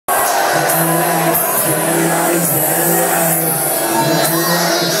Yo,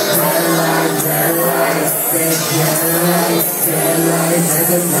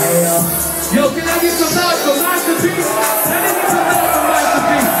 can I get some love for Masterpiece? Let me get some love for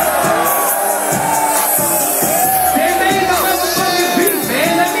Masterpiece. They made a motherfucking beat,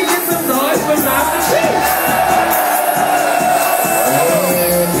 man. Let me get some noise for Masterpiece.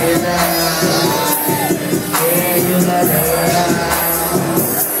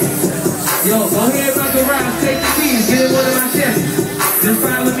 Yo, go ahead, rock around, take the keys, get in one of my chests. Just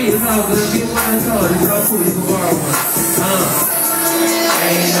follow me, it's all good. Get one of those, it's all cool, you can borrow one.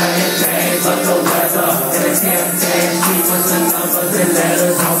 Ain't nothing changed but the weather. And the campaign, keep us the numbers and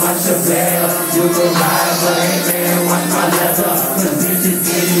letters on my Chevelle. You can ride, but ain't man, watch my leather. Cause bitches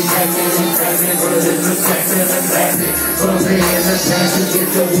get ejected and crazy, bullets respected and classic. Put me in the plastic, get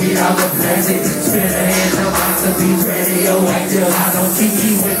the weed out the plastic. Spin a hand, I'm about to be radioactive. I don't keep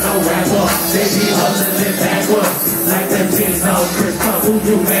with no rapper. They be hustling backwards. Like the jeans on Chris Pump, who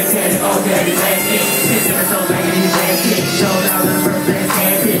you make that all daddy lacking. Pictures so baggy, lacking. Showed out the birthday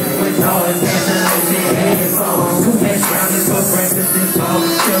camping. With all his cancellation headphones. Who has grounded for breakfast and phone.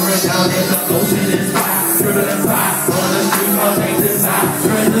 Curren down in the ocean is hot. Dribbling by on the street, all things is hot.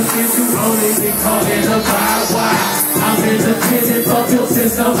 Trying to get you only get caught in a vibe. Why? I'm independent, fuck your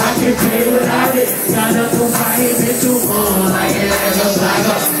system, I can pay without it. Got up to fight, bitch, you on like it as a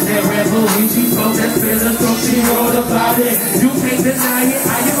blogger. That revolution from that spinner, so she wrote about it. You can't deny it,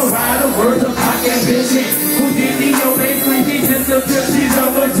 I am a rider, words of pocket vision. Who did the yo, they freaky, just a bitch, she's a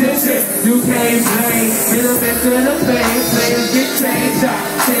magician. You can't blame, in a bit to the fame, players get changed.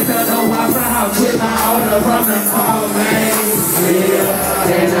 Sent her the Wi-Fi house with my order from the call, man.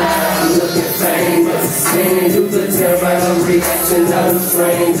 Yeah, and I'm looking famous. And you could tell by the reaction of the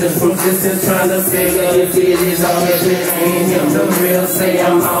strangers from distance trying to figure if it is or if it ain't him. The real say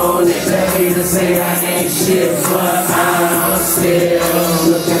I'm on it, the haters say I ain't shit, but I'm still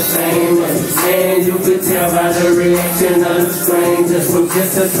looking famous. And you could tell by the reaction of the strangers from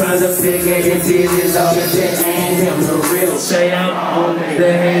distance trying to figure if it is or if it ain't him. The real say I'm on it,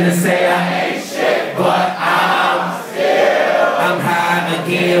 the haters say I ain't shit, but I'm high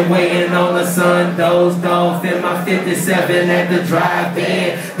again, waiting on the sun, dozed off in my 57 at the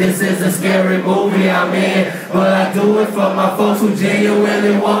drive-in. This is a scary movie I'm in, but I do it for my folks who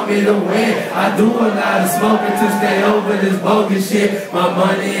genuinely want me to win. I do a lot of smoking to stay over this bogus shit. My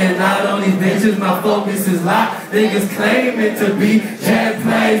money and not on these bitches, my focus is locked. Niggas claiming to be jet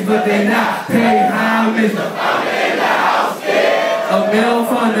planes, but they not. Pay homage to family in the house, bitch. A male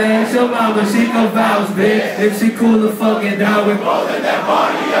fun to ask your mama, she can vouch, bitch. If she cool the fucking down with rolling that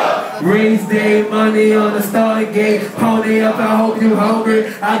money up. Raise day money on the starting gate. Pony up, I hope you hungry.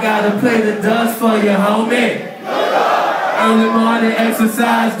 I gotta play the dust for you, homie. Early morning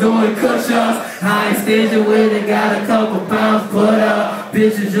exercise, doing push-ups. I ain't stingy with it, got a couple pounds put up.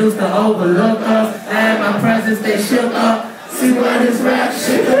 Bitches used to overlook us, and my presence they shook up. See where this rap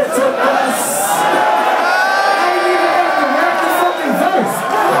shit